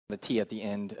The T at the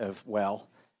end of well.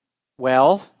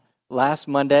 Well, last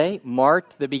Monday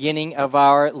marked the beginning of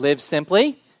our Live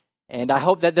Simply, and I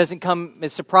hope that doesn't come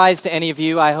as a surprise to any of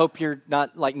you. I hope you're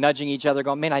not like nudging each other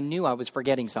going, man, I knew I was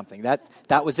forgetting something.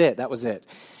 That was it. That was it.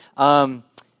 Let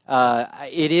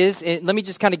me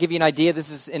just kind of give you an idea. This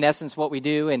is in essence what we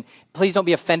do, and please don't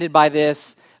be offended by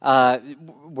this.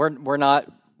 We're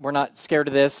not scared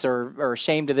of this or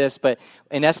ashamed of this, but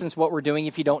in essence what we're doing,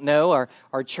 if you don't know,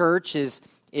 our church is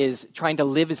trying to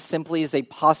live as simply as they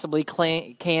possibly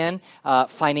can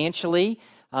financially,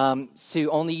 to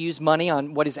only use money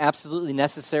on what is absolutely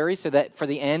necessary so that for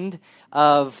the end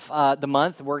of the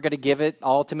month, we're going to give it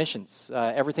all to missions,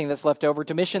 everything that's left over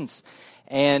to missions.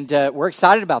 And we're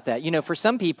excited about that. You know, for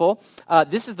some people,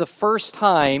 this is the first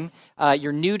time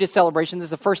you're new to Celebration. This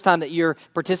is the first time that you're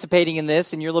participating in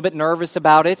this, and you're a little bit nervous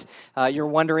about it. You're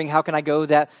wondering, how can I go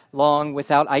that long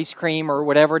without ice cream or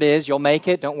whatever it is? You'll make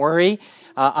it. Don't worry.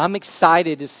 I'm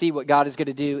excited to see what God is going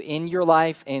to do in your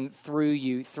life and through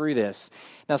you through this.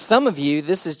 Now, some of you,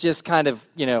 this is just kind of,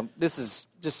 this is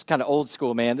just kind of old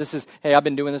school, man. This is, hey, I've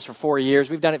been doing this for 4 years.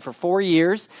 We've done it for 4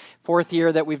 years, fourth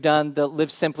year that we've done the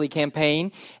Live Simply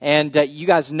campaign. And you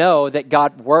guys know that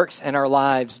God works in our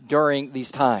lives during these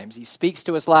times. He speaks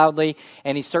to us loudly,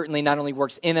 and He certainly not only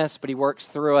works in us, but He works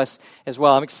through us as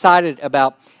well. I'm excited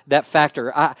about that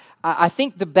factor. I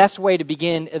think the best way to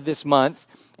begin this month,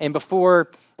 and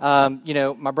before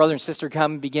my brother and sister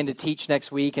come and begin to teach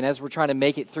next week, and as we're trying to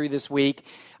make it through this week,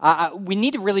 we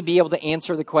need to really be able to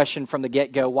answer the question from the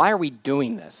get-go, why are we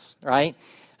doing this, right?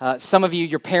 Some of you,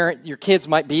 your kids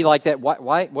might be like that,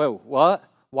 why, whoa, what?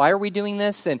 Why are we doing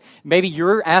this? And maybe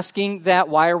you're asking that,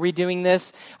 why are we doing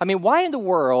this? I mean, why in the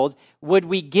world would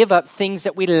we give up things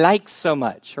that we like so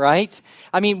much, right?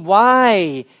 I mean,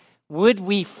 why would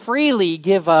we freely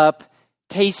give up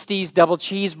Tasty's double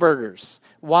cheeseburgers?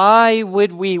 Why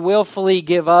would we willfully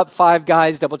give up Five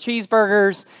Guys double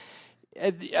cheeseburgers?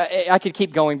 I could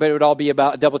keep going, but it would all be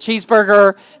about a double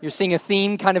cheeseburger. You're seeing a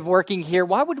theme kind of working here.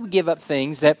 Why would we give up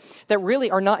things that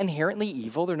really are not inherently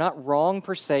evil? They're not wrong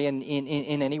per se in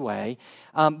any way.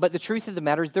 But the truth of the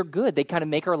matter is they're good. They kind of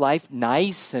make our life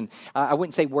nice, and I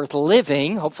wouldn't say worth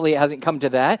living. Hopefully it hasn't come to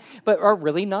that, but are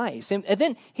really nice. And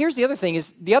then here's the other thing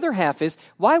is, the other half is,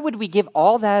 why would we give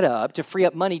all that up to free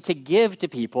up money to give to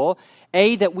people,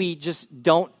 that we just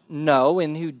don't know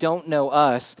and who don't know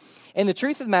us? And the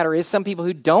truth of the matter is, some people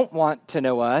who don't want to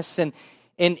know us, and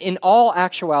in all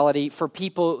actuality, for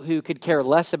people who could care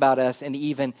less about us and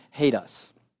even hate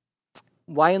us.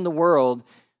 Why in the world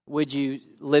would you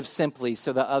live simply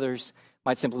so that others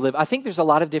might simply live? I think there's a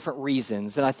lot of different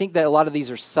reasons, and I think that a lot of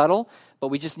these are subtle, but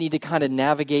we just need to kind of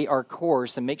navigate our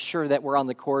course and make sure that we're on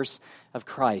the course of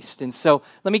Christ. And so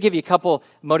let me give you a couple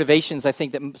motivations I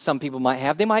think that some people might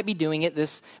have. They might be doing it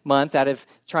this month out of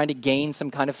trying to gain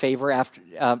some kind of favor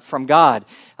from God,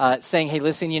 saying, hey,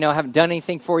 listen, I haven't done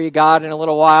anything for you, God, in a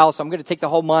little while, so I'm going to take the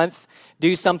whole month,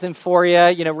 do something for you,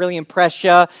 really impress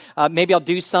you. Maybe I'll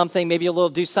do something. Maybe you'll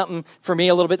do something for me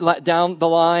a little bit down the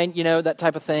line, that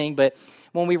type of thing. But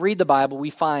when we read the Bible,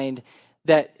 we find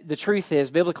that the truth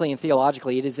is, biblically and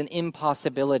theologically, it is an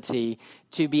impossibility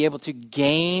to be able to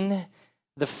gain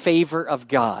the favor of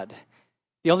God.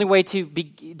 The only way to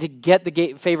get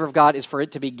the favor of God is for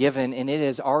it to be given, and it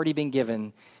has already been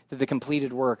given through the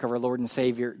completed work of our Lord and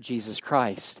Savior, Jesus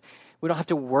Christ. We don't have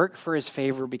to work for His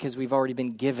favor because we've already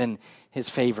been given His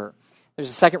favor. There's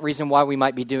a second reason why we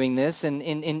might be doing this, and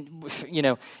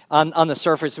on the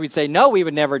surface we'd say, no, we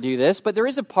would never do this, but there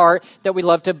is a part that we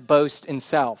love to boast in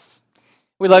self.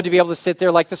 We love to be able to sit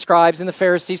there like the scribes and the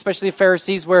Pharisees, especially the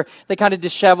Pharisees, where they kind of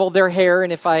dishevel their hair,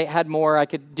 and if I had more, I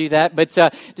could do that, but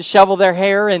dishevel their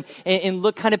hair and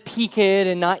look kind of peaked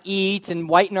and not eat and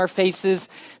whiten our faces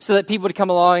so that people would come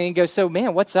along and go, so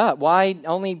man, what's up? Why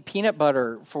only peanut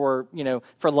butter for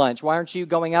lunch? Why aren't you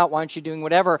going out? Why aren't you doing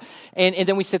whatever? And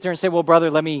then we sit there and say, well, brother,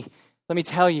 let me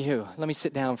tell you. Let me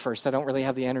sit down first. I don't really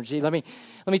have the energy. Let me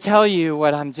tell you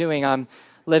what I'm doing. I'm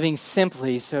living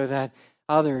simply so that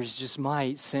others just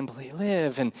might simply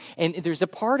live. And there's a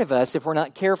part of us, if we're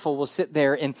not careful, we'll sit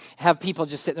there and have people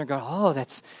just sit there and go, oh,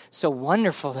 that's so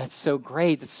wonderful, that's so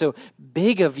great, that's so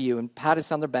big of you, and pat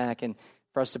us on the back, and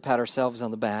for us to pat ourselves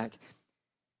on the back.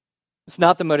 It's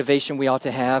not the motivation we ought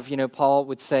to have. Paul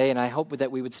would say, and I hope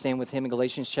that we would stand with him in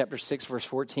Galatians chapter 6, verse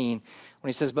 14, when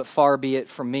he says, but far be it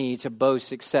from me to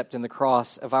boast except in the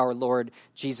cross of our Lord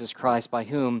Jesus Christ, by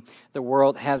whom the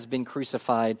world has been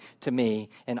crucified to me,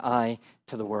 and I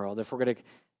to the world. If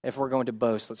we're going to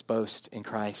boast, let's boast in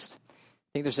Christ. I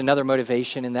think there's another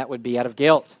motivation, and that would be out of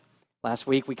guilt. Last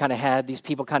week, we kind of had these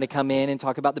people kind of come in and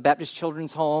talk about the Baptist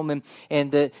Children's Home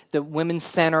and the Women's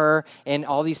Center and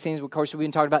all these things. Of course, we've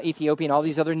been talking about Ethiopia and all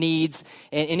these other needs.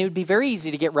 And it would be very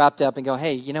easy to get wrapped up and go,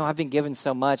 hey, I've been given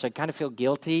so much. I kind of feel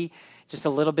guilty just a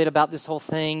little bit about this whole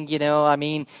thing.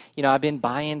 I've been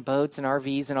buying boats and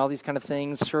RVs and all these kind of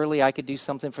things. Surely I could do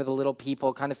something for the little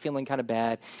people, kind of feeling kind of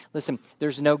bad. Listen,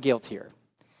 there's no guilt here.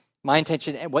 My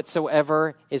intention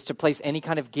whatsoever is to place any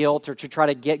kind of guilt or to try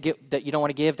to get that you don't want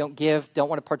to give, don't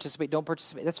want to participate, don't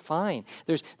participate. That's fine.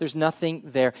 There's nothing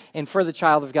there. And for the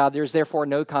child of God, there's therefore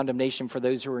no condemnation for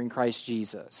those who are in Christ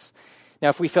Jesus. Now,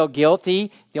 if we feel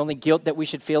guilty, the only guilt that we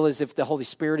should feel is if the Holy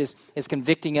Spirit is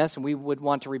convicting us, and we would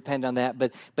want to repent on that.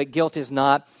 But guilt is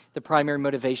not the primary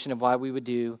motivation of why we would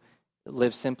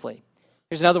live simply.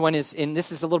 Here's another one, and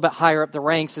this is a little bit higher up the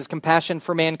ranks, is compassion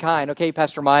for mankind. Okay,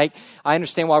 Pastor Mike, I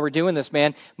understand why we're doing this,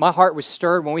 man. My heart was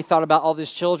stirred when we thought about all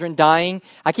these children dying.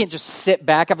 I can't just sit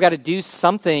back. I've got to do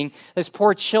something. Those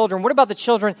poor children. What about the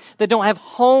children that don't have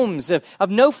homes of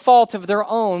no fault of their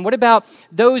own? What about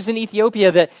those in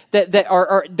Ethiopia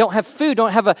that don't have food,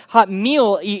 don't have a hot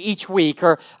meal each week?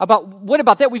 Or what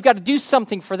about that? We've got to do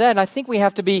something for that. And I think we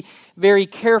have to be very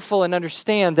careful and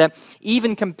understand that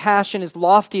even compassion, as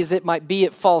lofty as it might be,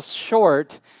 it falls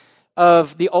short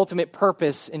of the ultimate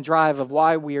purpose and drive of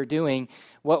why we are doing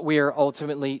what we are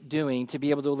ultimately doing, to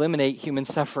be able to eliminate human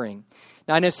suffering.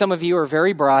 Now, I know some of you are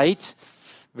very bright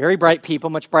people,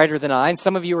 much brighter than I, and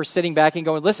some of you are sitting back and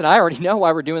going, listen, I already know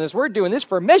why we're doing this. We're doing this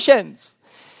for missions.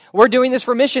 We're doing this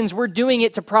for missions. We're doing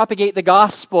it to propagate the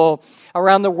gospel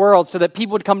around the world so that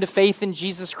people would come to faith in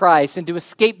Jesus Christ and to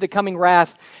escape the coming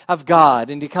wrath of God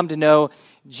and to come to know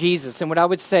Jesus. And what I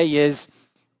would say is,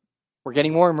 we're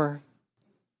getting warmer.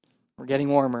 We're getting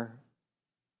warmer.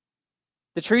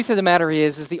 The truth of the matter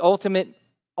is the ultimate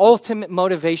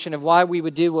motivation of why we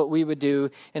would do what we would do,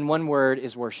 in one word,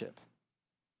 is worship.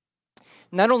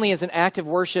 Not only is an act of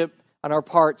worship on our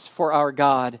parts for our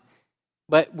God,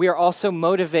 but we are also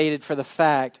motivated for the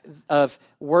fact of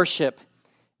worship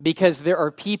because there are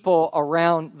people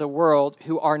around the world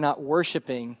who are not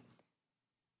worshiping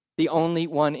the only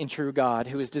one and true God,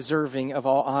 who is deserving of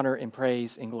all honor and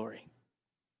praise and glory.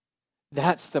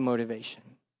 That's the motivation.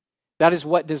 That is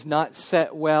what does not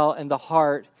set well in the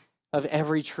heart of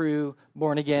every true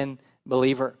born-again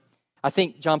believer. I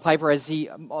think John Piper, as he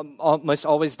almost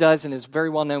always does in his very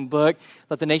well-known book,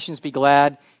 Let the Nations Be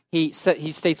Glad, he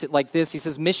states it like this. He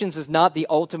says, missions is not the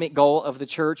ultimate goal of the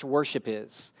church, worship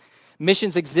is.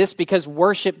 Missions exist because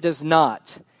worship does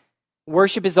not.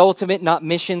 Worship is ultimate, not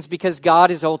missions, because God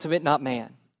is ultimate, not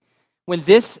man. When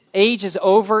this age is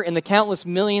over and the countless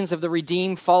millions of the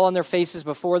redeemed fall on their faces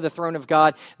before the throne of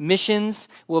God, missions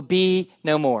will be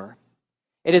no more.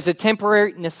 It is a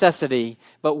temporary necessity,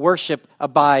 but worship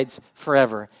abides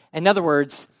forever. In other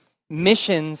words,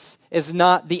 missions is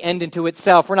not the end into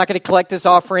itself. We're not going to collect this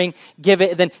offering, give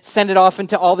it, and then send it off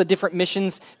into all the different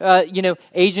missions,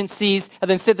 agencies, and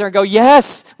then sit there and go,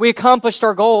 yes, we accomplished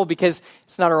our goal, because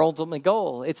it's not our ultimate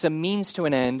goal. It's a means to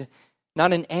an end,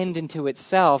 not an end into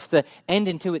itself. The end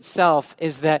into itself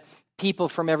is that people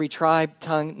from every tribe,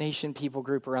 tongue, nation, people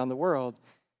group around the world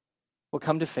will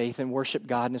come to faith and worship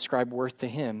God and ascribe worth to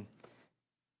Him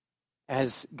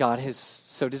as God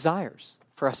so desires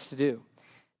for us to do.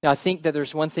 Now, I think that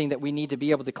there's one thing that we need to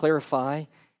be able to clarify,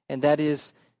 and that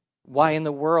is, why in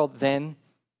the world, then,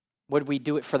 would we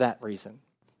do it for that reason?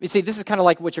 You see, this is kind of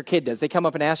like what your kid does. They come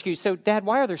up and ask you, so, Dad,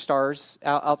 why are there stars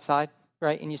outside?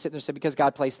 Right? And you sit there and say, because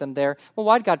God placed them there. Well,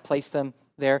 why did God place them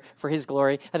there? For His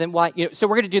glory. And then why? So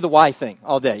we're going to do the why thing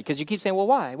all day, because you keep saying, well,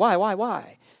 why? Well,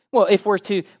 why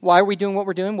are we doing what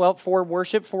we're doing? Well, for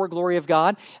worship, for glory of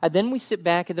God. And then we sit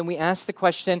back and then we ask the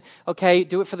question, okay,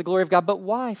 do it for the glory of God, but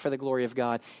why for the glory of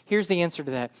God? Here's the answer to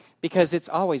that. Because it's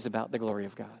always about the glory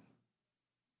of God.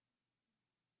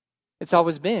 It's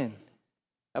always been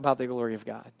about the glory of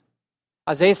God.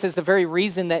 Isaiah says the very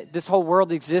reason that this whole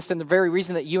world exists and the very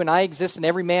reason that you and I exist and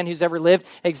every man who's ever lived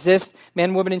exists,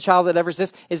 man, woman, and child that ever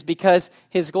exists, is because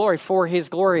His glory, for His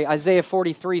glory. Isaiah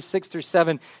 43,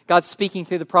 6-7, God speaking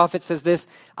through the prophet says this,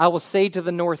 I will say to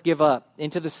the north, give up,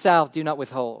 and to the south, do not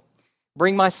withhold.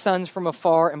 Bring my sons from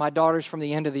afar and my daughters from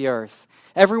the end of the earth.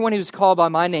 Everyone who's called by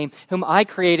my name, whom I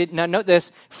created, now note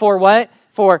this, for what?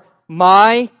 For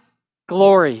my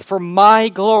glory,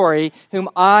 whom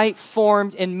I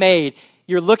formed and made.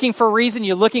 You're looking for a reason,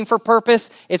 you're looking for purpose.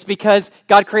 It's because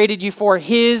God created you for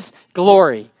His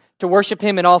glory, to worship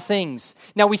Him in all things.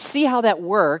 Now we see how that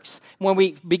works when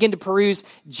we begin to peruse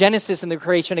Genesis and the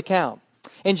creation account.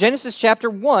 In Genesis chapter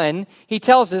 1, He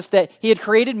tells us that He had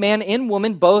created man and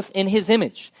woman both in His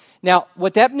image. Now,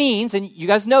 what that means, and you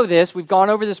guys know this, we've gone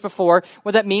over this before,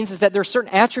 what that means is that there are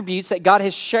certain attributes that God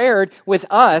has shared with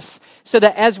us so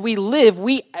that as we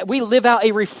live out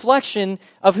a reflection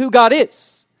of who God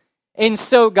is. And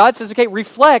so God says, okay,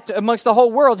 reflect amongst the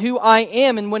whole world who I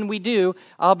am, and when we do,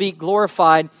 I'll be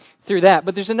glorified through that.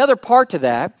 But there's another part to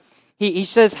that. He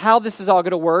says how this is all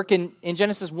going to work in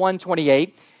Genesis 1:28.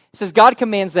 It says, God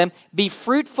commands them, be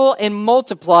fruitful and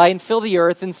multiply and fill the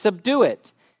earth and subdue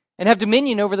it, and have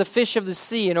dominion over the fish of the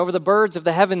sea and over the birds of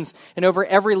the heavens and over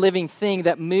every living thing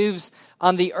that moves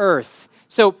on the earth.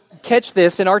 So catch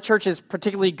this, and our church is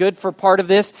particularly good for part of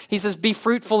this. He says, be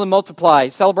fruitful and multiply.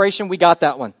 Celebration, we got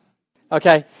that one.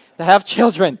 Okay? To have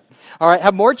children. All right?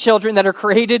 Have more children that are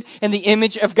created in the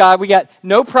image of God. We got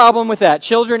no problem with that.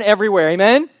 Children everywhere.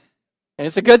 Amen? And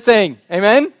it's a good thing.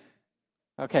 Amen?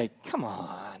 Okay, come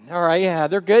on. All right, yeah,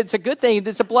 they're good. It's a good thing.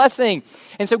 It's a blessing.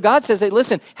 And so God says, hey,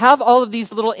 listen, have all of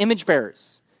these little image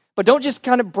bearers, but don't just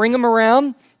kind of bring them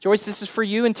around. Joyce, this is for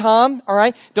you and Tom, all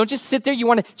right? Don't just sit there. You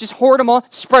want to just hoard them all.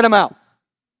 Spread them out.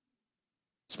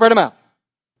 Spread them out.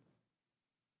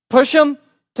 Push them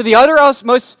to the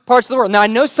uttermost parts of the world. Now, I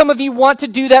know some of you want to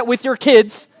do that with your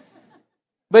kids,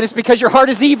 but it's because your heart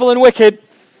is evil and wicked,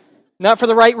 not for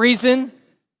the right reason.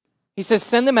 He says,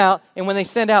 send them out, and when they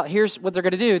send out, here's what they're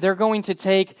going to do. They're going to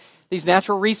take these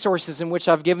natural resources in which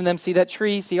I've given them, see that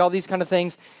tree, see all these kind of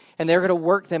things, and they're going to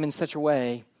work them in such a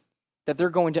way that they're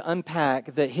going to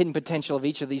unpack the hidden potential of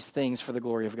each of these things for the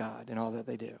glory of God and all that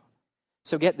they do.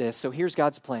 So get this. So here's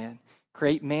God's plan.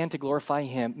 Create man to glorify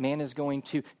him. Man is going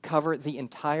to cover the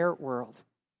entire world.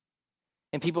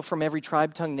 And people from every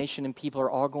tribe, tongue, nation, and people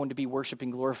are all going to be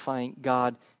worshiping, glorifying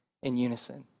God in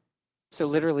unison. So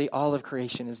literally all of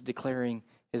creation is declaring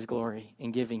his glory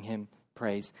and giving him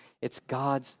praise. It's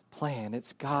God's plan.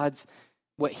 It's God's,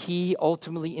 what he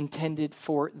ultimately intended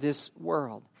for this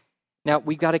world. Now,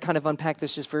 we've got to kind of unpack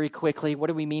this just very quickly. What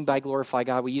do we mean by glorify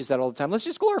God? We use that all the time. Let's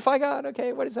just glorify God.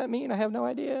 Okay, what does that mean? I have no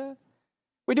idea.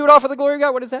 We do it all for the glory of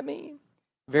God. What does that mean?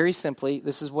 Very simply,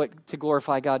 this is what to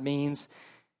glorify God means.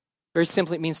 Very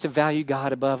simply, it means to value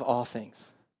God above all things.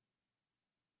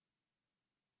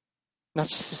 Not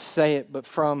just to say it, but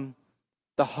from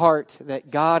the heart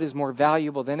that God is more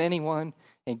valuable than anyone,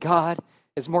 and God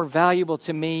is more valuable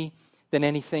to me than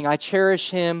anything. I cherish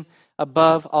him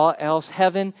above all else.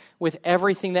 Heaven, with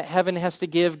everything that heaven has to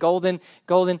give, golden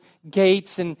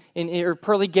gates or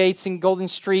pearly gates and golden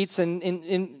streets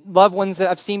and loved ones that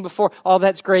I've seen before, all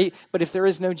that's great. But if there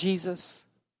is no Jesus,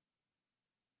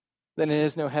 then it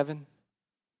is no heaven.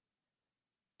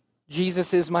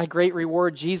 Jesus is my great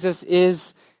reward. Jesus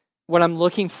is what I'm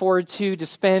looking forward to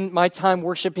spend my time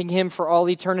worshiping him for all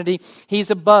eternity.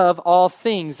 He's above all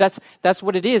things. That's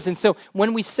what it is. And so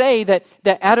when we say that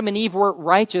Adam and Eve were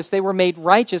righteous, they were made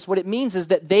righteous, what it means is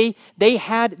that they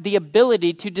had the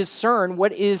ability to discern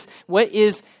what is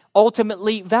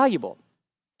ultimately valuable.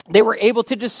 They were able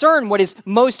to discern what is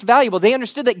most valuable. They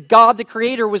understood that God, the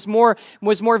Creator, was more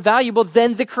valuable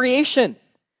than the creation.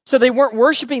 So they weren't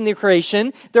worshiping the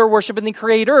creation, they were worshiping the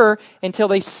Creator until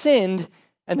they sinned.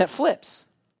 And that flips.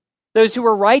 Those who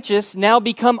are righteous now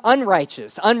become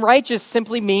unrighteous. Unrighteous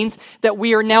simply means that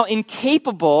we are now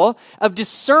incapable of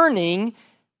discerning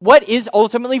what is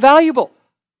ultimately valuable.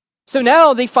 So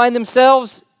now they find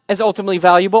themselves as ultimately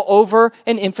valuable over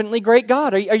an infinitely great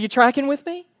God. Are you tracking with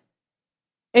me?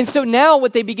 And so now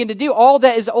what they begin to do, all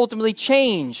that is ultimately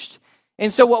changed.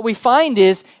 And so what we find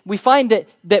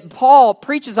that Paul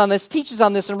preaches on this, teaches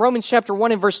on this in Romans chapter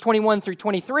 1 and verse 21 through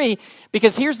 23,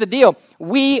 because here's the deal.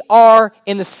 We are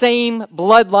in the same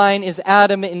bloodline as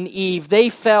Adam and Eve. They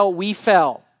fell, we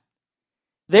fell.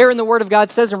 There in the Word of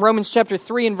God says in Romans chapter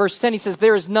 3 and verse 10, he says,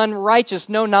 there is none righteous,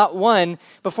 no, not one.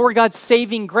 Before God's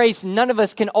saving grace, none of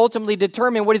us can ultimately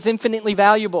determine what is infinitely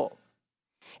valuable.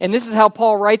 And this is how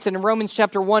Paul writes it in Romans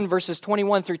chapter 1, verses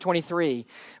 21 through 23.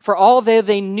 For although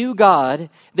they knew God,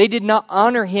 they did not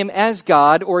honor him as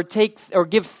God or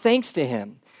give thanks to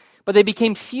him, but they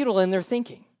became futile in their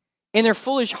thinking, and their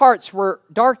foolish hearts were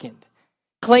darkened.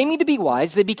 Claiming to be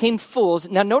wise, they became fools.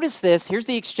 Now notice this, here's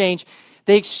the exchange.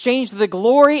 They exchanged the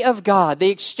glory of God.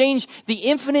 They exchanged the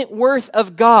infinite worth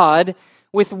of God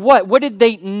with what? What did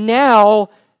they now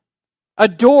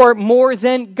adore more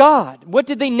than God? What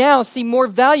did they now see more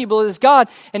valuable as God?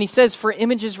 And he says, for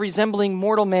images resembling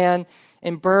mortal man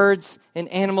and birds and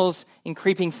animals and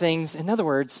creeping things. In other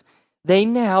words, they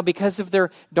now, because of their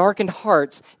darkened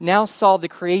hearts, now saw the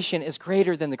creation as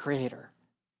greater than the Creator.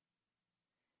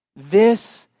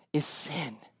 This is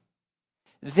sin.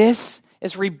 This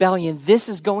is rebellion. This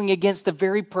is going against the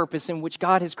very purpose in which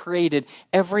God has created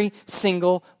every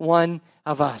single one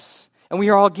of us. And we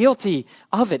are all guilty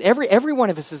of it. Every one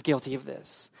of us is guilty of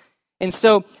this. And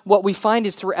so what we find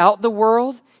is throughout the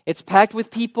world, it's packed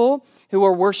with people who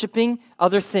are worshiping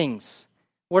other things.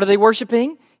 What are they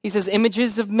worshiping? He says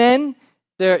images of men,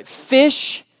 they're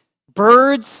fish,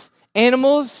 birds,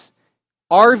 animals,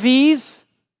 RVs,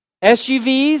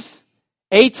 SUVs,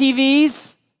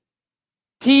 ATVs,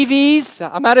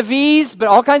 TVs. I'm out of V's, but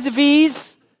all kinds of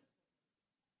V's.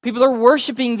 People are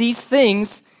worshiping these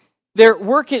things. They're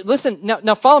working, listen,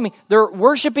 now follow me. They're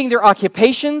worshiping their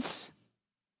occupations,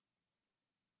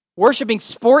 worshiping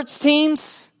sports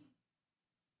teams,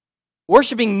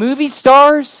 worshiping movie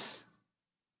stars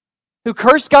who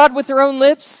curse God with their own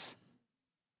lips.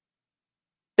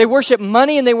 They worship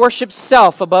money and they worship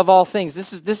self above all things.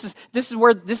 This is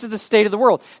the state of the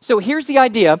world. So here's the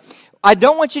idea. I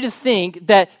don't want you to think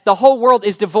that the whole world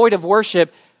is devoid of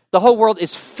worship. The whole world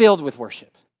is filled with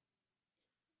worship.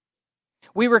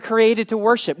 We were created to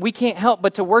worship. We can't help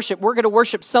but to worship. We're going to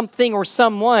worship something or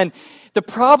someone. The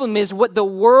problem is what the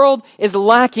world is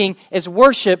lacking is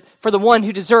worship for the one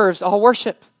who deserves all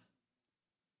worship.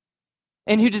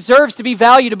 And who deserves to be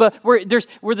valued, but where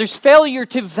there's failure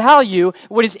to value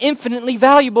what is infinitely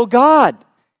valuable, God.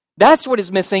 That's what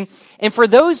is missing. And for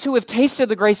those who have tasted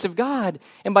the grace of God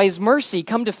and by His mercy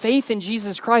come to faith in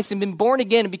Jesus Christ and been born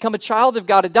again and become a child of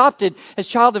God, adopted as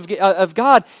child of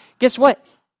God, guess what?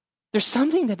 There's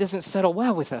something that doesn't settle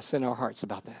well with us in our hearts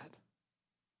about that.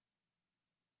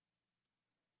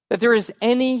 That there is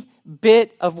any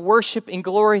bit of worship and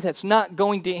glory that's not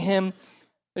going to Him,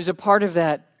 there's a part of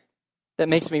that that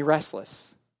makes me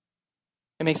restless.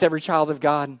 It makes every child of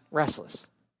God restless.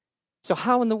 So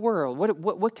how in the world,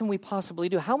 what can we possibly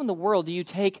do? How in the world do you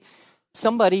take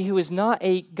somebody who is not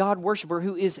a God worshiper,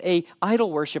 who is a idol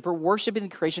worshiper, worshiping the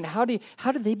creation, how do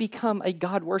they become a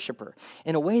God worshiper?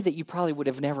 In a way that you probably would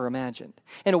have never imagined.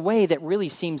 In a way that really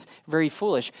seems very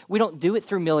foolish. We don't do it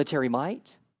through military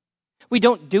might. We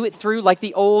don't do it through like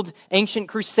the old ancient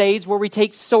crusades where we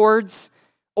take swords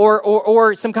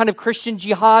or some kind of Christian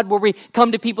jihad where we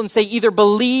come to people and say either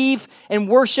believe and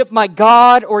worship my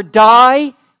God or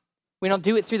die. We don't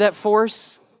do it through that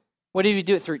force. What do we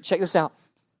do it through? Check this out.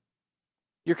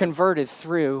 You're converted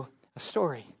through a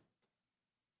story.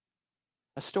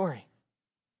 A story.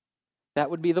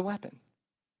 That would be the weapon.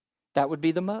 That would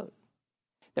be the mode.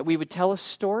 That we would tell a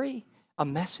story, a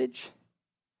message,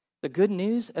 the good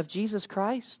news of Jesus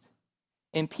Christ,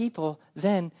 and people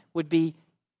then would be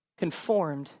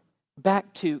conformed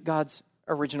back to God's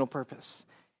original purpose.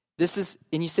 This is,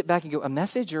 and you sit back and go, a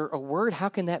message or a word, how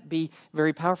can that be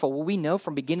very powerful? Well, we know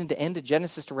from beginning to end, to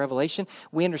Genesis to Revelation,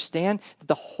 we understand that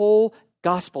the whole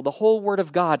gospel, the whole word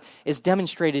of God is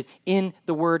demonstrated in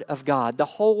the word of God.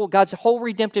 God's whole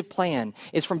redemptive plan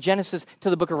is from Genesis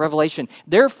to the book of Revelation.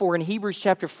 Therefore, in Hebrews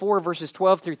chapter 4, verses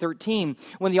 12 through 13,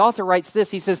 when the author writes this,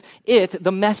 he says,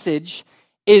 the message,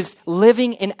 is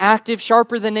living and active,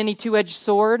 sharper than any two-edged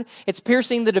sword. It's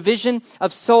piercing the division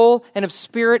of soul and of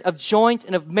spirit, of joint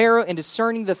and of marrow, and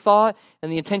discerning the thought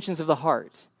and the intentions of the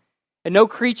heart. And no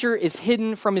creature is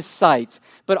hidden from His sight,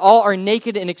 but all are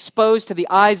naked and exposed to the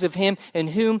eyes of Him in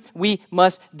whom we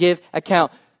must give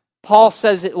account. Paul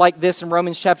says it like this in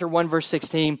Romans chapter 1, verse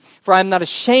 16, "For I am not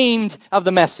ashamed of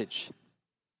the message."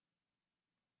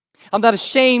 I'm not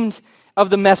ashamed of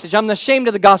the message. I'm not ashamed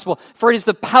of the gospel, for it is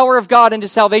the power of God unto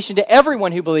salvation to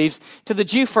everyone who believes, to the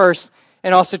Jew first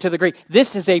and also to the Greek.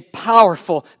 This is a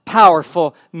powerful,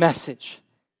 powerful message.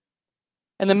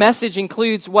 And the message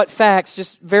includes what facts?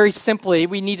 Just very simply,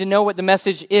 we need to know what the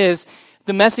message is.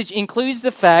 The message includes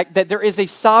the fact that there is a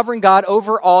sovereign God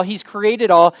over all. He's created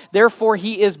all. Therefore,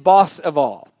 He is boss of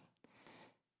all.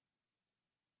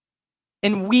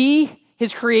 And we,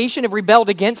 His creation, have rebelled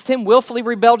against Him, willfully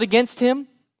rebelled against Him.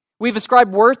 We've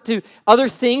ascribed worth to other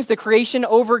things, the creation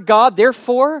over God.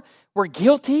 Therefore, we're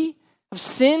guilty of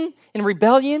sin and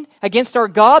rebellion against our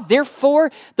God.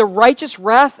 Therefore, the righteous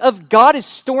wrath of God is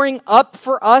storing up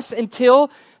for us until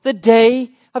the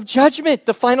day of judgment,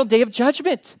 the final day of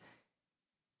judgment.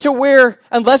 To where,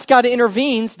 unless God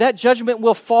intervenes, that judgment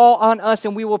will fall on us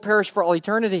and we will perish for all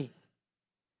eternity.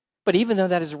 But even though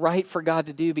that is right for God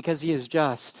to do because He is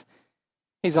just,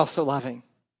 He's also loving,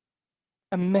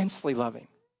 immensely loving.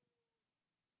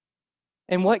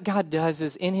 And what God does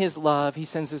is in His love, He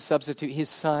sends His substitute, His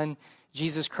Son,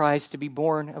 Jesus Christ, to be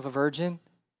born of a virgin,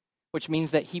 which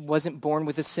means that He wasn't born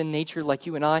with a sin nature like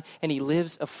you and I, and He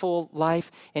lives a full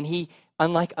life, and He,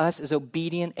 unlike us, is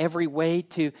obedient every way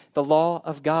to the law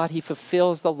of God. He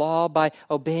fulfills the law by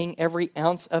obeying every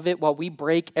ounce of it while we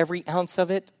break every ounce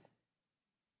of it.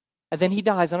 And then He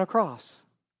dies on a cross.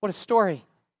 What a story.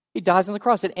 He dies on the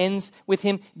cross. It ends with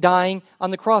him dying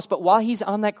on the cross. But while he's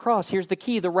on that cross, here's the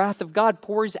key: the wrath of God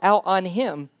pours out on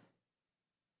him.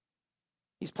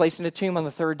 He's placed in a tomb on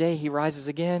the third day. He rises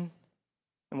again.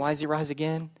 And why does he rise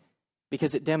again?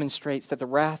 Because it demonstrates that the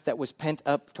wrath that was pent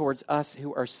up towards us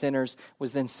who are sinners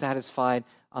was then satisfied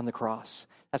on the cross.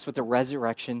 That's what the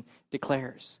resurrection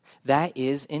declares. That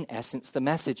is, in essence, the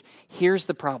message. Here's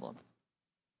the problem.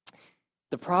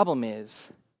 The problem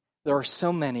is there are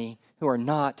so many who are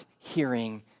not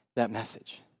hearing that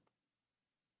message.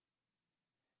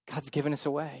 God's given us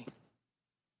a way.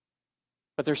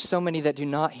 But there's so many that do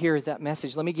not hear that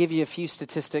message. Let me give you a few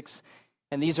statistics.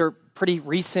 And these are pretty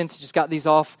recent. Just got these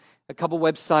off a couple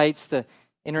websites. The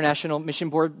International Mission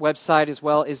Board website, as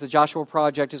well as the Joshua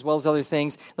Project, as well as other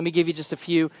things. Let me give you just a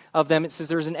few of them. It says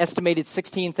there's an estimated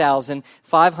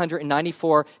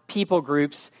 16,594 people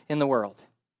groups in the world.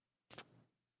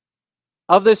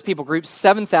 Of those people groups,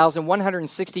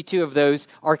 7,162 of those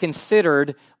are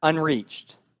considered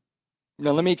unreached.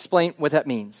 Now, let me explain what that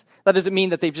means. That doesn't mean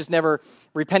that they've just never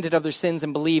repented of their sins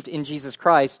and believed in Jesus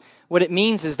Christ. What it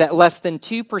means is that less than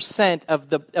 2%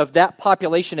 of that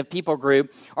population of people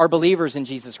group are believers in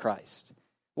Jesus Christ.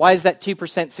 Why is that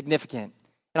 2% significant?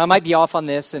 And I might be off on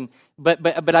this,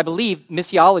 but I believe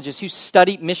missiologists who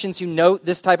study missions, who know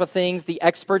this type of things, the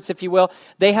experts, if you will,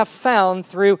 they have found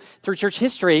through church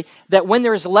history that when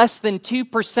there is less than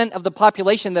 2% of the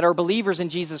population that are believers in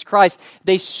Jesus Christ,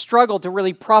 they struggle to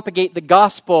really propagate the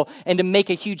gospel and to make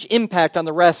a huge impact on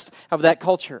the rest of that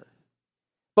culture.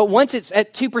 But once it's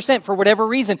at 2%, for whatever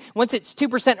reason, once it's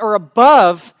 2% or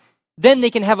above, then they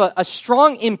can have a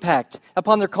strong impact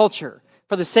upon their culture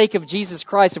for the sake of Jesus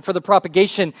Christ and for the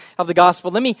propagation of the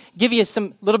gospel. Let me give you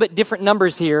some little bit different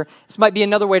numbers here. This might be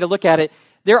another way to look at it.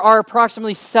 There are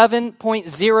approximately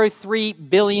 7.03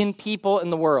 billion people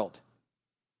in the world.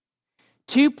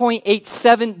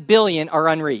 2.87 billion are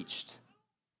unreached.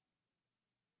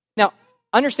 Now,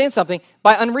 understand something.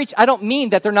 By unreached, I don't mean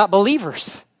that they're not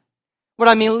believers. What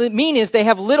I mean is they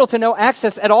have little to no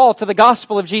access at all to the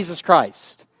gospel of Jesus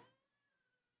Christ.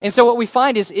 And so what we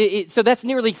find is, so that's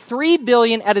nearly 3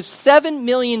 billion out of 7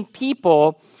 million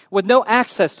people with no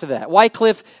access to that.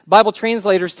 Wycliffe Bible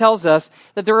Translators tells us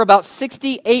that there are about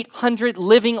 6,800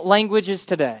 living languages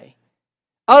today.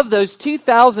 Of those,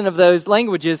 2,000 of those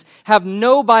languages have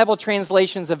no Bible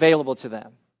translations available to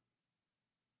them.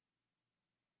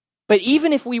 But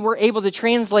even if we were able to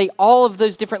translate all of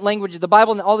those different languages, the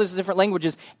Bible in all those different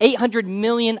languages, 800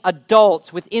 million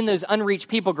adults within those unreached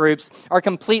people groups are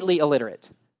completely illiterate.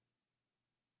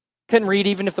 Couldn't read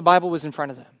even if the Bible was in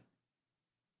front of them.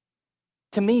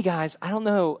 To me, guys, I don't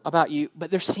know about you,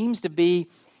 but there seems to be,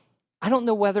 I don't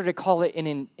know whether to call it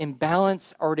an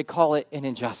imbalance or to call it an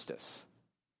injustice.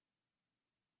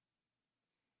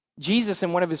 Jesus,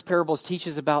 in one of his parables,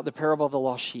 teaches about the parable of the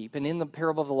lost sheep. And in the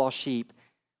parable of the lost sheep,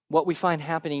 what we find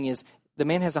happening is the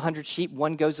man has 100 sheep,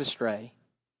 one goes astray,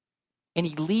 and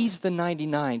he leaves the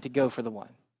 99 to go for the one.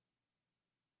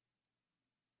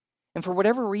 And for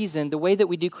whatever reason, the way that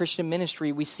we do Christian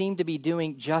ministry, we seem to be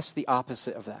doing just the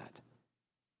opposite of that.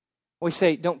 We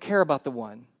say, don't care about the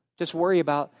one, just worry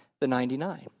about the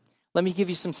 99. Let me give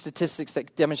you some statistics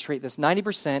that demonstrate this.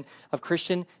 90% of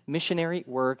Christian missionary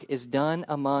work is done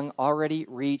among already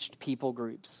reached people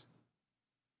groups.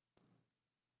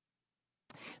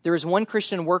 There is one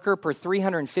Christian worker per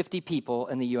 350 people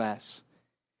in the U.S.,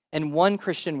 and one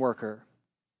Christian worker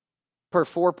per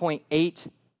 4.8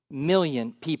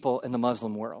 million people in the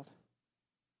Muslim world.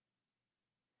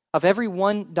 Of every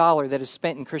 $1 that is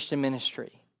spent in Christian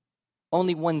ministry,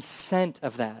 only 1 cent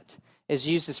of that is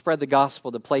used to spread the gospel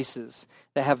to places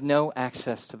that have no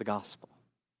access to the gospel.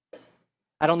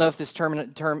 I don't know if this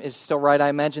term is still right. I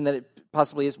imagine that it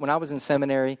possibly is. When I was in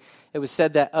seminary, it was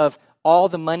said that of all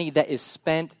the money that is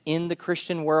spent in the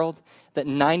Christian world, that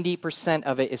 90%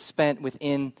 of it is spent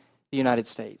within the United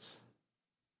States.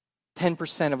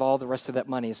 10% of all the rest of that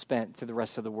money is spent to the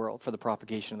rest of the world for the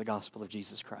propagation of the gospel of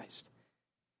Jesus Christ.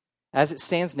 As it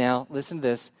stands now, listen to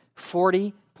this,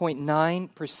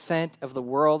 40.9% of the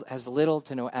world has little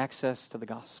to no access to the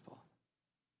gospel.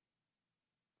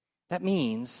 That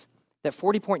means that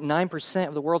 40.9%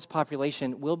 of the world's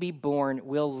population will be born,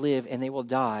 will live, and they will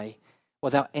die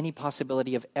without any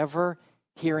possibility of ever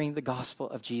hearing the gospel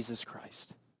of Jesus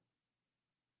Christ.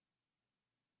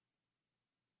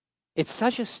 It's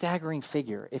such a staggering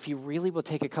figure, if you really will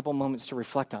take a couple moments to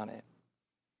reflect on it,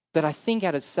 that I think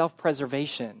out of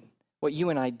self-preservation, what you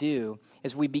and I do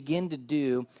is we begin to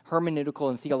do hermeneutical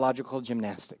and theological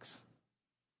gymnastics.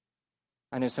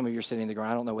 I know some of you are sitting there going,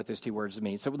 I don't know what those two words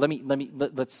mean. So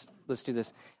let's do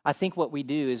this. I think what we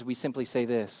do is we simply say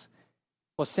this.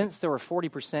 Well, since there are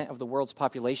 40% of the world's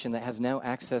population that has no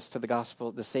access to the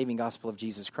gospel, the saving gospel of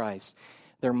Jesus Christ,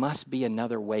 there must be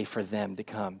another way for them to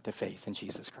come to faith in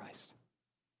Jesus Christ.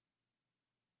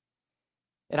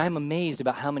 And I'm amazed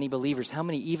about how many believers, how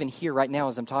many even here right now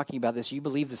as I'm talking about this, you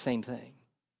believe the same thing.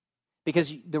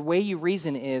 Because the way you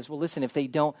reason is, well, listen, if they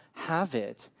don't have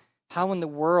it, how in the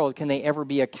world can they ever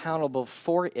be accountable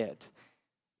for it?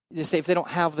 You say if they don't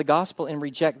have the gospel and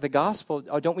reject the gospel,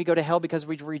 don't we go to hell because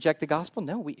we reject the gospel?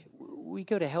 No, we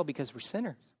go to hell because we're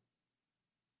sinners.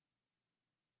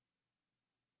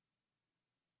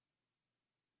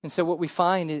 And so what we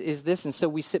find is this, and so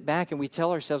we sit back and we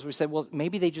tell ourselves, we say, well,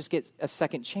 maybe they just get a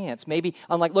second chance. Maybe,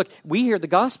 I'm like, look, we hear the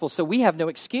gospel, so we have no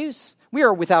excuse. We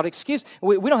are without excuse.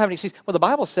 We don't have an excuse. Well, the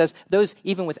Bible says those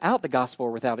even without the gospel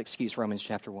are without excuse, Romans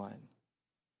chapter 1.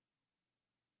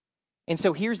 And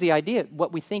so here's the idea.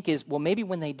 What we think is, well, maybe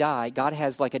when they die, God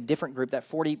has like a different group, that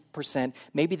 40%,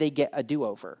 maybe they get a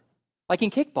do-over. Like in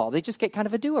kickball, they just get kind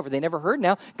of a do-over. They never heard.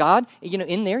 Now, God,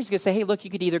 in there, he's going to say, hey, look, you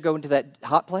could either go into that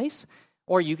hot place,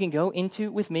 or you can go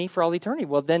into with me for all eternity.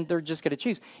 Well, then they're just going to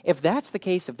choose. If that's the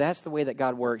case, if that's the way that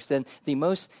God works, then the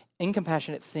most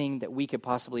incompassionate thing that we could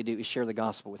possibly do is share the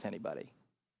gospel with anybody.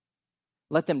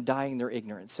 Let them die in their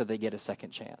ignorance so they get a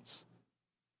second chance.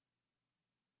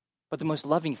 But the most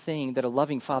loving thing that a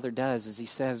loving father does is he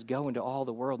says, go into all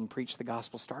the world and preach the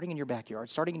gospel, starting in your backyard,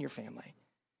 starting in your family,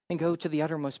 and go to the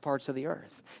uttermost parts of the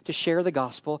earth to share the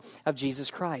gospel of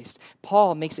Jesus Christ.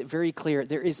 Paul makes it very clear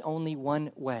there is only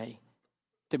one way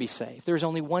to be saved. There's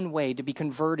only one way to be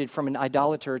converted from an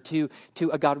idolater to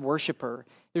a God worshiper.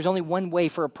 There's only one way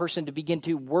for a person to begin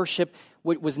to worship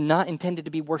what was not intended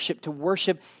to be worshiped, to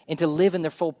worship and to live in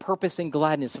their full purpose and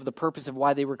gladness of the purpose of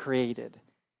why they were created.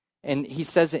 And he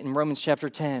says it in Romans chapter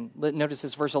 10. Notice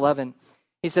this, verse 11.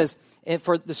 He says,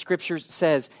 for the scriptures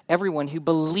says, everyone who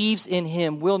believes in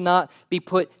him will not be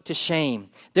put to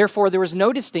shame. Therefore, there is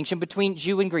no distinction between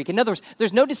Jew and Greek. In other words,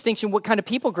 there's no distinction what kind of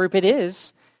people group it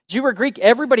is. Jew or Greek,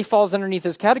 everybody falls underneath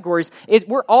those categories.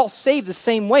 We're all saved the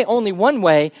same way, only one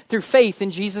way, through faith in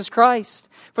Jesus Christ.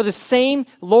 For the same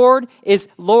Lord is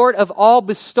Lord of all,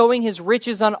 bestowing his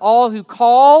riches on all who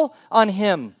call on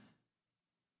him.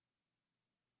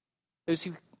 Those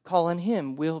who call on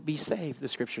him will be saved, the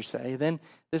scriptures say. Then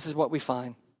this is what we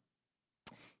find.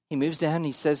 He moves down and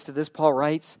he says to this, Paul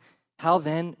writes, how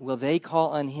then will they call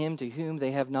on him to whom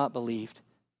they have not believed?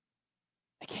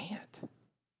 They can't.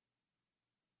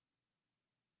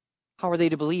 How are they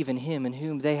to believe in him in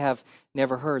whom they have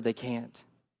never heard? They can't.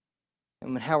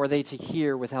 And how are they to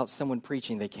hear without someone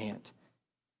preaching? They can't.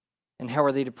 And how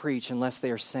are they to preach unless they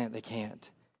are sent? They can't.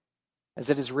 As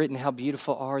it is written, how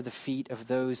beautiful are the feet of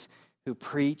those who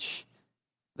preach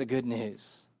the good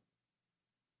news.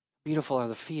 Beautiful are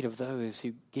the feet of those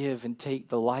who give and take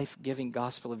the life-giving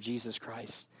gospel of Jesus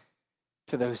Christ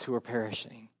to those who are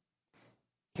perishing.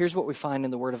 Here's what we find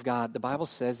in the Word of God. The Bible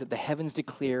says that the heavens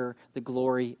declare the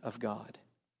glory of God.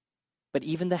 But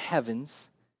even the heavens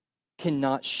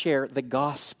cannot share the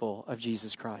gospel of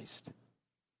Jesus Christ.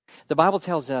 The Bible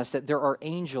tells us that there are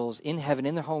angels in heaven,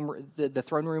 in the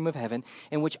throne room of heaven,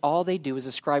 in which all they do is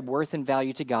ascribe worth and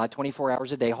value to God 24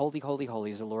 hours a day. Holy, holy,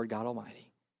 holy is the Lord God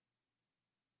Almighty.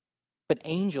 But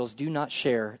angels do not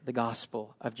share the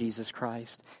gospel of Jesus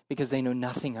Christ because they know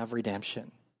nothing of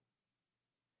redemption.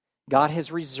 God has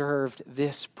reserved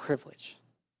this privilege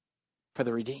for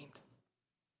the redeemed.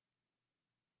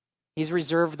 He's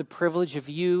reserved the privilege of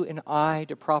you and I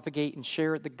to propagate and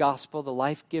share the gospel, the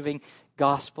life-giving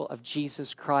gospel of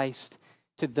Jesus Christ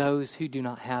to those who do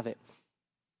not have it.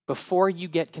 Before you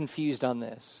get confused on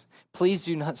this, please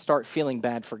do not start feeling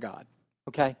bad for God,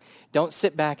 okay? Don't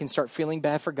sit back and start feeling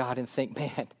bad for God and think,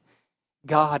 man,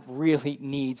 God really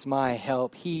needs my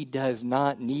help. He does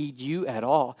not need you at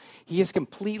all. He is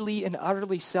completely and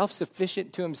utterly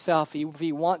self-sufficient to himself. If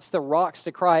he wants the rocks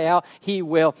to cry out, he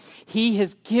will. He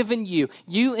has given you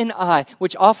and I,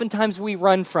 which oftentimes we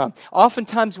run from,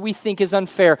 oftentimes we think is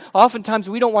unfair, oftentimes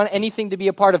we don't want anything to be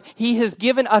a part of. He has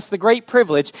given us the great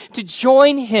privilege to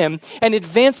join him in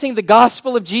advancing the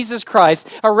gospel of Jesus Christ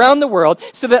around the world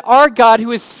so that our God, who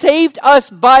has saved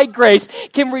us by grace,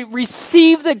 can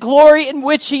receive the glory in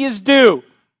which he is due.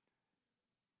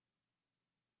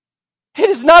 It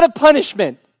is not a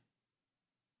punishment.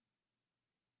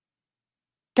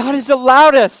 God has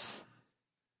allowed us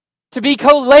to be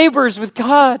co-laborers with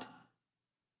God.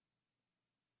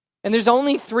 And there's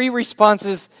only 3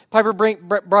 responses. Piper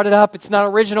brought it up. It's not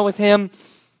original with him.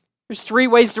 There's 3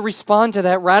 ways to respond to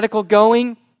that. Radical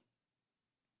going.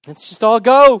 Let's just all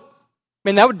go. I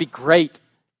mean, that would be great.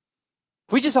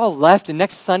 If we just all left and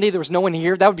next Sunday there was no one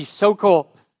here, that would be so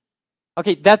cool.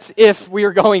 Okay, that's if we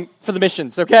are going for the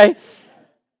missions, okay?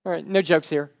 All right, no jokes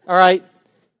here. All right.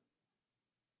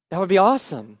 That would be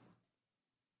awesome.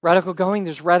 Radical going,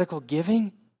 there's radical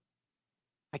giving.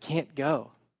 I can't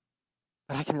go,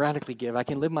 but I can radically give. I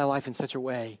can live my life in such a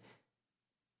way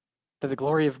that the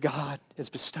glory of God is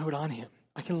bestowed on him.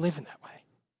 I can live in that way.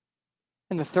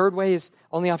 And the third way is,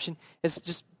 only option, is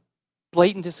just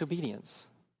blatant disobedience.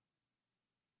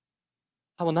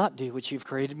 I will not do what you've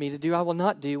created me to do. I will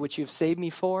not do what you've saved me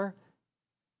for.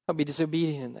 I'll be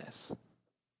disobedient in this.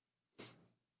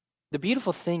 The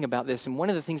beautiful thing about this, and one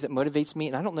of the things that motivates me,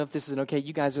 and I don't know if this is okay,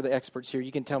 you guys are the experts here,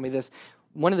 you can tell me this.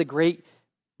 One of the great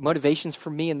motivations for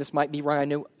me, and this might be where I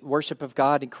know worship of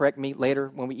God, and correct me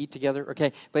later when we eat together,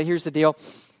 okay? But here's the deal,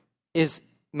 is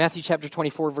Matthew chapter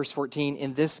 24, verse 14,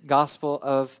 "In this gospel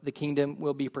of the kingdom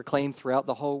will be proclaimed throughout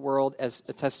the whole world as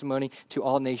a testimony to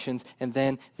all nations, and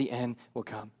then the end will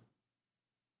come."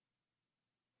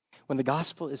 When the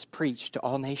gospel is preached to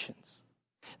all nations,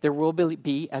 there will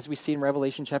be, as we see in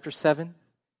Revelation chapter 7,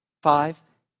 5,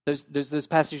 those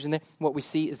passages in there, what we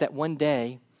see is that one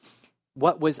day,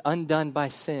 what was undone by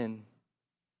sin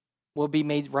will be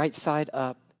made right side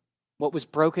up. What was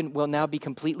broken will now be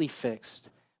completely fixed.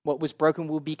 What was broken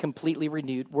will be completely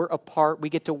renewed. We're a part. We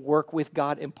get to work with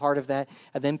God in part of that.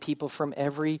 And then people from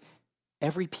every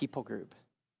people group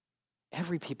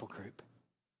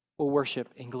will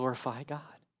worship and glorify God.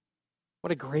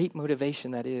 What a great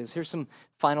motivation that is. Here's some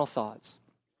final thoughts.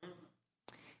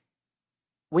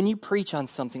 When you preach on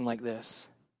something like this,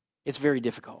 it's very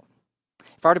difficult.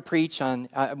 If I were to preach on,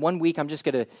 1 week, I'm just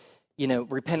going to,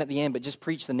 repent at the end, but just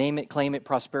preach the name it, claim it,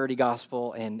 prosperity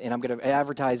gospel, and I'm going to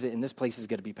advertise it, and this place is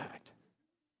going to be packed.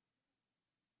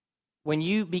 When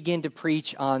you begin to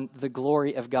preach on the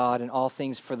glory of God and all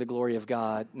things for the glory of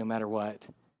God, no matter what,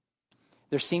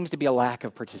 there seems to be a lack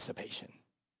of participation.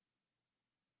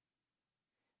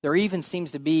 There even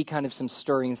seems to be kind of some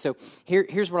stirring. So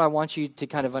here's what I want you to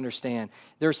kind of understand.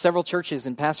 There are several churches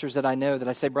and pastors that I know that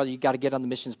I say, brother, you got to get on the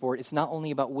missions board. It's not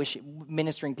only about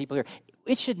ministering people here.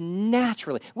 We should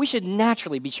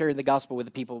naturally be sharing the gospel with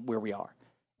the people where we are.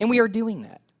 And we are doing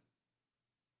that.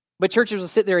 But churches will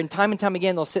sit there and time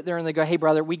again, they'll sit there and they go, hey,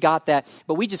 brother, we got that,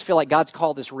 but we just feel like God's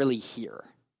called us really here.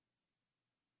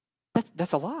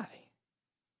 That's a lie.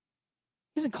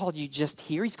 He hasn't called you just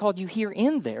here. He's called you here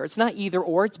and there. It's not either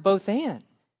or, it's both and.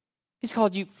 He's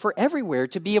called you for everywhere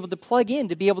to be able to plug in,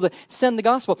 to be able to send the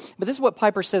gospel. But this is what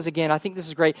Piper says again. I think this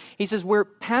is great. He says, where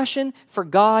passion for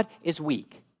God is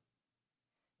weak,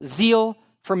 zeal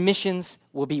for missions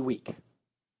will be weak.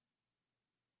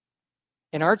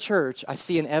 In our church, I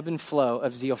see an ebb and flow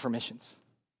of zeal for missions.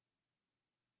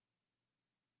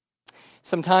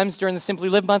 Sometimes during the Simply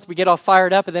Live month, we get all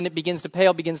fired up and then it begins to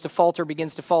pale, begins to falter,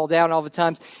 begins to fall down all the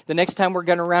times. The next time we're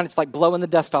going around, it's like blowing the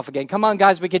dust off again. Come on,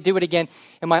 guys, we could do it again.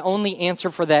 And my only answer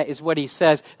for that is what he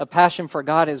says. A passion for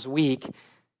God is weak.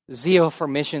 Zeal for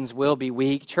missions will be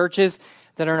weak. Churches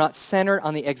that are not centered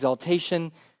on the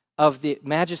exaltation of the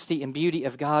majesty and beauty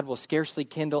of God will scarcely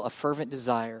kindle a fervent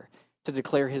desire to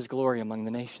declare his glory among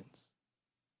the nations.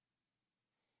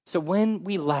 So when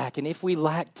we lack, and if we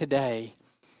lack today,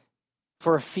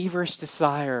 for a feverish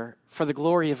desire for the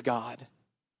glory of God,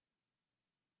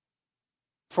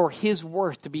 for his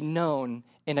worth to be known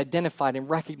and identified and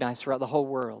recognized throughout the whole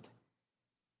world.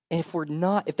 And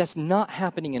if that's not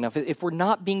happening enough, if we're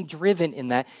not being driven in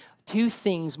that, two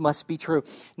things must be true.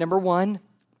 Number one,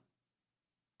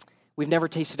 we've never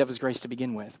tasted of his grace to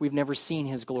begin with. We've never seen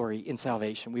his glory in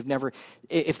salvation.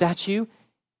 If that's you,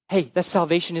 hey, that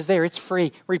salvation is there. It's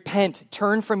free. Repent,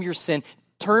 turn from your sin,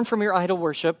 turn from your idol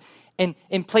worship,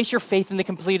 and place your faith in the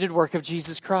completed work of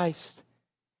Jesus Christ.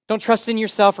 Don't trust in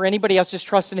yourself or anybody else, just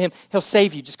trust in him. He'll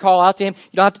save you. Just call out to him.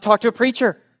 You don't have to talk to a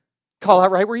preacher. Call out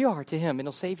right where you are to him and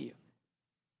he'll save you.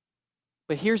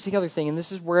 But here's the other thing, and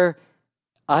this is where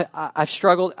I've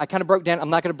struggled. I kind of broke down.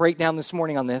 I'm not going to break down this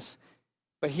morning on this,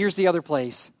 but here's the other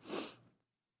place,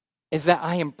 is that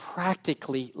I am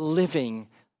practically living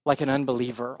like an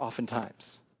unbeliever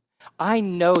oftentimes. I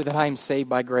know that I am saved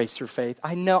by grace through faith.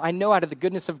 I know out of the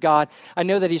goodness of God, I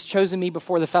know that he's chosen me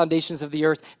before the foundations of the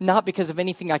earth, not because of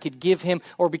anything I could give him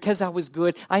or because I was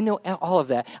good. I know all of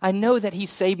that. I know that he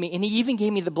saved me, and he even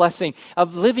gave me the blessing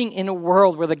of living in a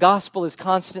world where the gospel is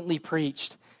constantly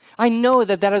preached. I know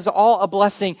that is all a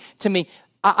blessing to me.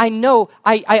 I know,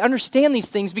 I understand these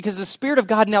things because the Spirit of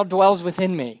God now dwells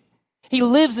within me. He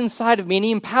lives inside of me and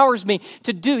he empowers me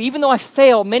to do, even though I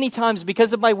fail many times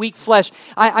because of my weak flesh.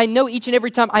 I know each and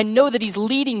every time, I know that he's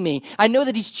leading me. I know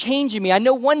that he's changing me. I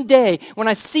know one day when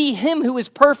I see him who is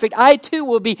perfect, I too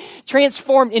will be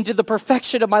transformed into the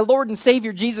perfection of my Lord and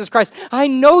Savior, Jesus Christ. I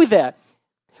know that.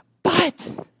 But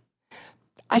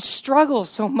I struggle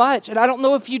so much, and I don't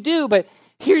know if you do, but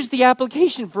here's the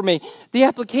application for me. The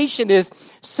application is,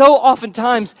 so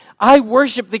oftentimes I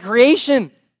worship the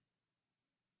creation.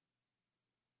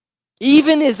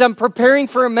 Even as I'm preparing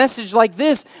for a message like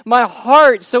this, my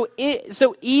heart so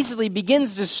easily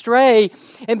begins to stray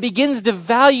and begins to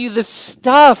value the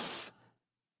stuff.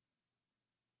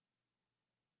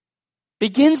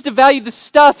 Begins to value the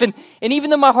stuff. And even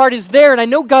though my heart is there and I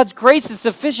know God's grace is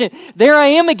sufficient, there I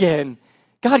am again.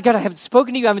 God, I haven't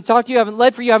spoken to you, I haven't talked to you, I haven't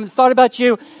led for you, I haven't thought about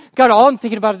you. God, all I'm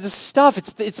thinking about is this stuff.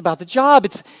 It's about the job.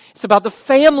 It's about the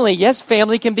family. Yes,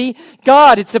 family can be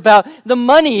God. It's about the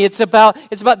money. It's about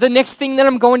the next thing that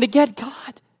I'm going to get.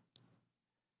 God,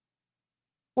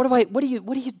 what do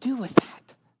you do with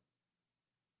that?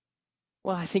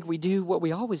 Well, I think we do what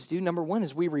we always do. Number one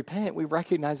is we repent. We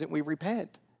recognize it. We repent.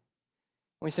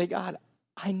 And we say, God,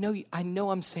 I know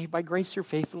I'm saved by grace through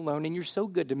faith alone, and you're so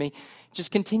good to me.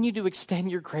 Just continue to extend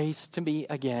your grace to me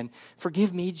again.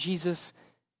 Forgive me, Jesus.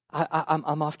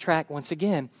 I'm off track once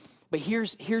again. But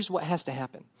here's what has to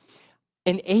happen.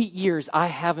 In 8 years, I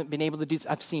haven't been able to do this.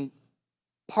 I've seen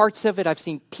parts of it. I've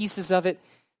seen pieces of it.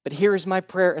 But here is my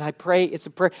prayer, and I pray it's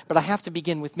a prayer. But I have to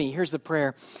begin with me. Here's the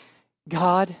prayer.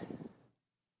 God,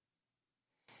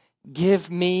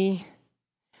 give me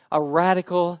a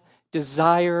radical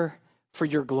desire for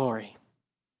your glory.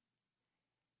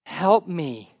 Help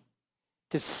me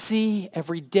to see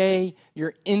every day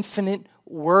your infinite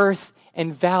worth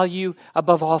and value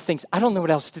above all things. I don't know what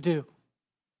else to do.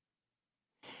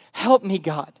 Help me,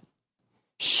 God.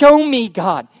 Show me,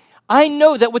 God. I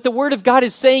know that what the Word of God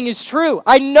is saying is true.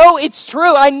 I know it's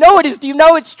true. I know it is. Do you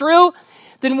know it's true?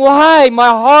 Then why my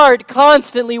heart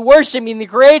constantly worshiping the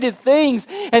created things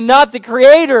and not the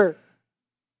Creator?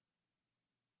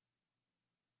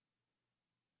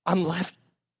 I'm left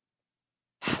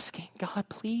asking, God,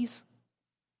 please,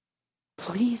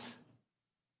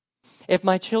 if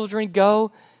my children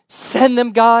go, send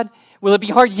them, God. Will it be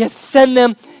hard? Yes, send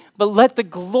them. But let the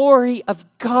glory of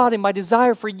God and my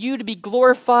desire for you to be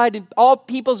glorified and all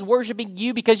people's worshiping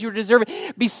you because you deserve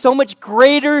it be so much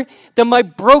greater than my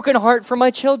broken heart for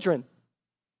my children.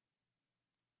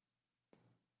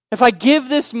 If I give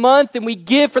this month and we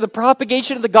give for the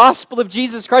propagation of the gospel of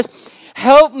Jesus Christ,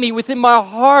 help me within my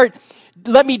heart.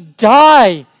 Let me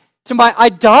die to my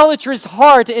idolatrous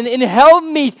heart and help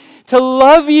me to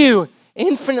love you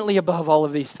infinitely above all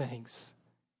of these things.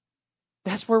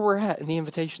 That's where we're at in the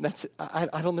invitation.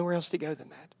 I don't know where else to go than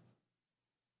that.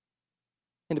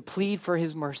 And to plead for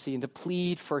His mercy and to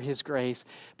plead for His grace.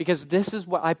 Because this is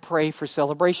what I pray for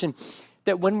Celebration.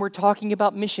 That when we're talking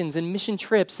about missions and mission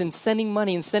trips and sending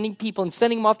money and sending people and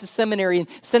sending them off to seminary and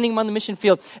sending them on the mission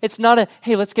field, it's not a,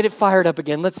 hey, let's get it fired up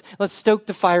again. Let's stoke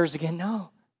the fires again. No.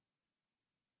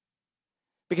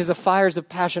 Because the fires of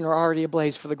passion are already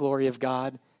ablaze for the glory of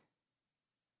God.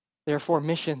 Therefore,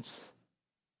 missions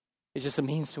is just a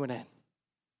means to an end.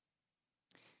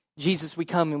 Jesus, we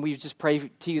come and we just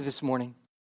pray to you this morning.